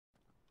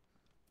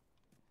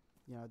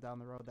you know, down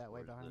the road that way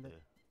Where's behind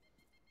it.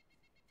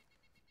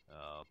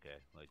 Oh, okay.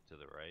 Like to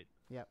the right?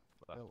 Yep.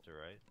 Left to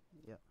right?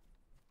 Yep.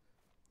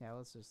 Yeah,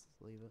 let's just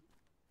leave it.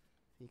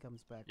 If he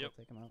comes back, Yep.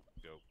 we'll take him out.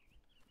 Go.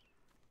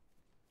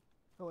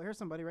 Oh, here's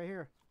somebody right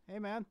here. Hey,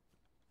 man.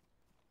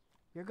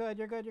 You're good,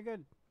 you're good, you're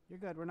good. You're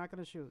good. We're not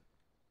going to shoot.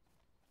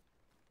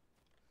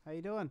 How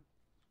you doing?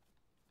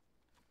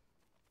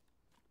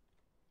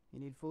 You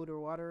need food or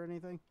water or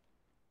anything?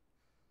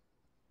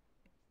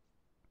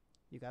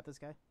 You got this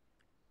guy?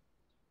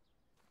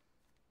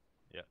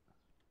 Yeah.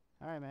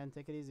 All right, man.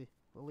 Take it easy.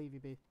 We'll leave you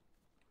be.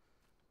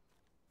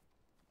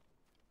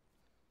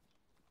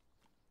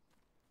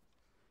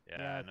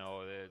 Yeah,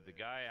 no, the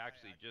guy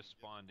actually just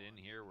spawned in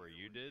here where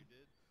you did,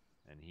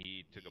 and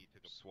he took a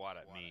swat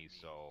at me,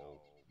 so,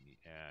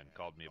 and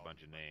called me a bunch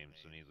of names,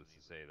 so needless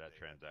to say, that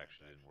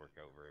transaction didn't work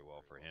out very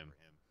well for him,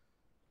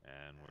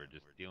 and we're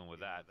just dealing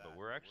with that, but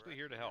we're actually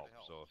here to help,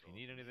 so if you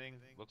need anything,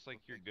 looks like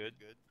you're good,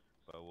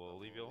 but we'll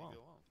leave you alone.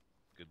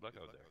 Good luck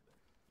out there.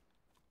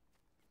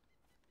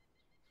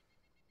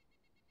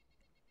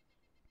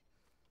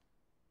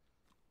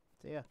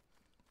 See ya.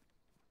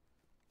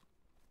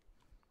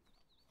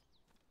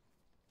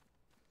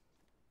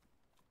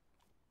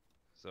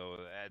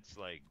 So that's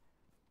like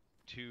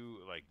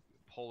two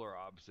polar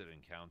opposite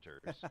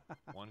encounters.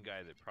 One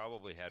guy that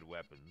probably had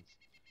weapons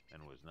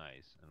and was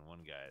nice, and one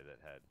guy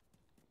that had,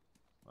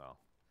 well,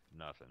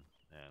 nothing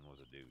and was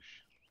a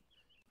douche.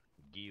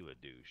 Gila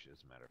douche,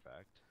 as a matter of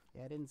fact.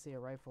 Yeah, I didn't see a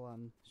rifle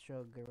on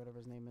Shug or whatever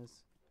his name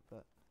is,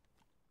 but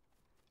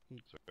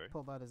he Sorry?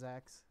 pulled out his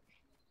axe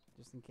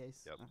just in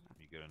case. Yep,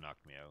 you could have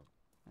knocked me out.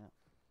 Yeah.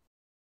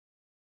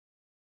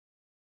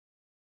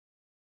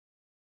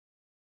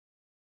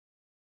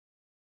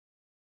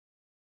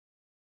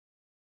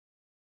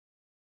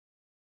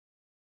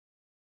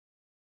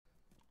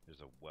 There's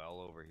a well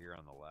over here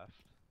on the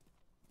left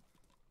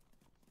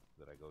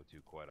that I go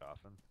to quite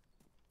often.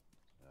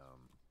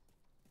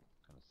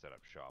 Kind of set up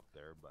shop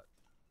there, but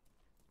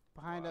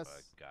Behind us,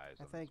 guys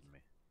I on think. me.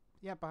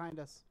 Yeah, behind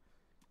us.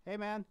 Hey,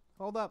 man,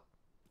 hold up.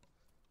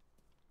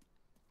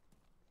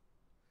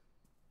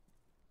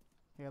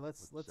 Here,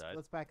 let's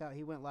back out.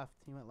 He went left.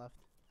 He went left.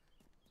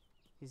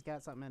 He's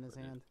got something in his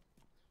hand.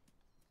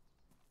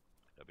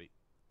 Debbie.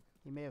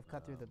 He may have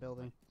cut through the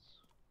building.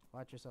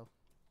 Watch yourself.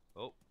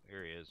 Oh,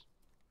 here he is.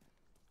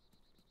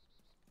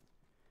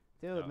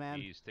 Dude, man,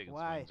 he's taking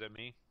why? swings at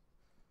me.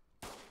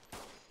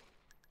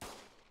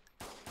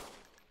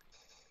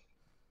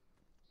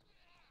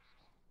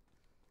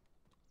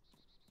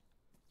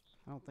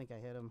 I don't think I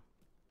hit him.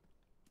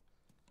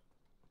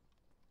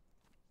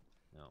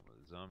 No, but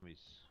the zombies.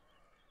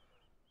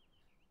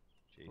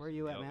 Where are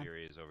you at, man? Here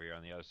he is, over here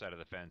on the other side of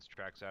the fence.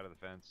 Tracks out of the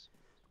fence.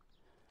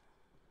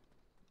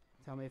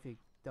 Tell me if he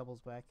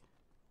doubles back.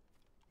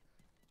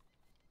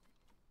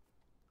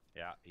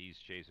 Yeah, he's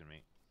chasing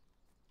me.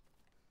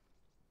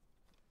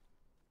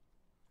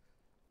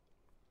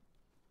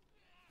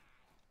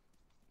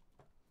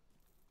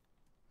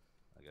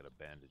 I got a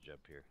bandage up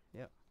here.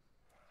 Yep.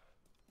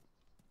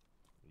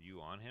 Are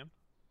you on him?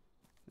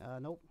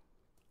 Nope.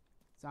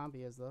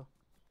 Zombie is, though.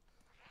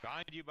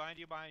 Behind you, behind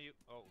you, behind you.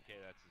 Oh, okay,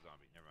 that's the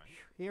zombie. Never mind.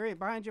 Here,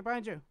 behind you,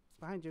 behind you.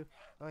 Behind you.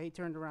 Oh, he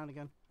turned around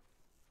again.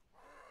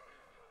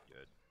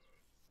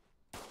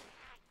 Good.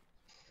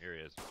 Here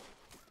he is.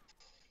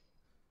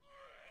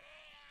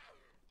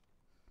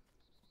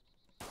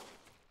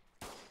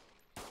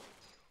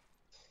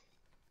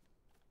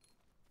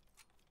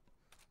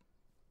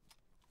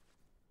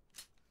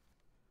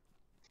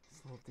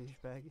 This little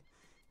douchebag.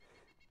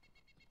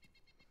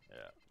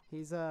 Yeah.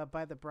 He's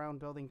by the brown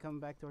building, coming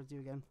back towards you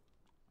again.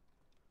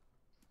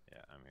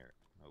 Yeah, I'm here.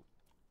 Oh.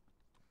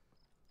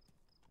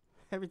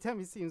 Every time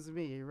he sees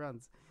me, he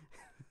runs.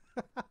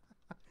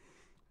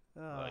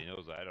 Well, he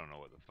knows I don't know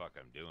what the fuck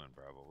I'm doing,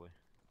 probably.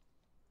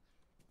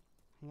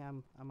 Hang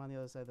on, I'm on the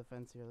other side of the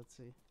fence here. Let's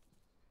see.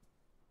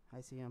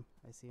 I see him.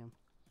 I see him.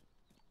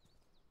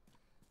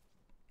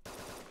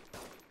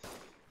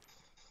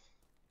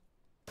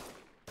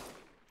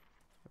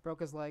 I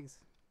broke his legs.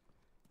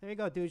 There you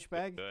go,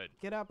 douchebag. Good.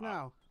 Get up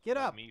now. Get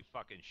up. Let me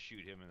fucking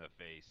shoot him in the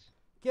face.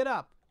 Get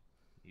up.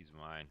 He's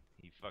mine.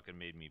 He fucking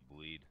made me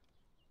bleed.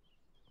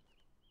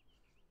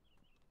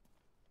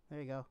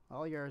 There you go.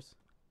 All yours.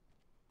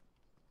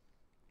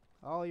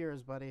 All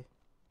yours, buddy.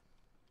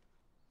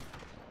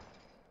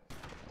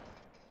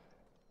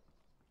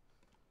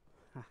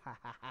 I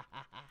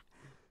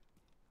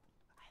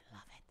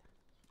love it.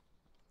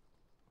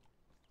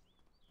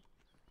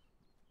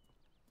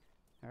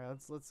 All right,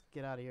 let's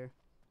get out of here.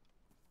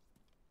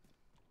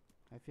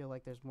 I feel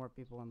like there's more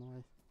people on the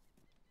way.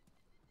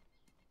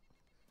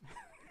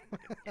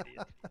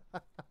 Idiot.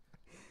 All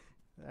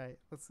right,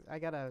 I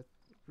gotta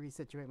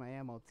resituate my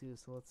ammo too,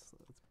 so let's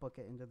book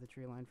it into the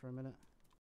tree line for a minute.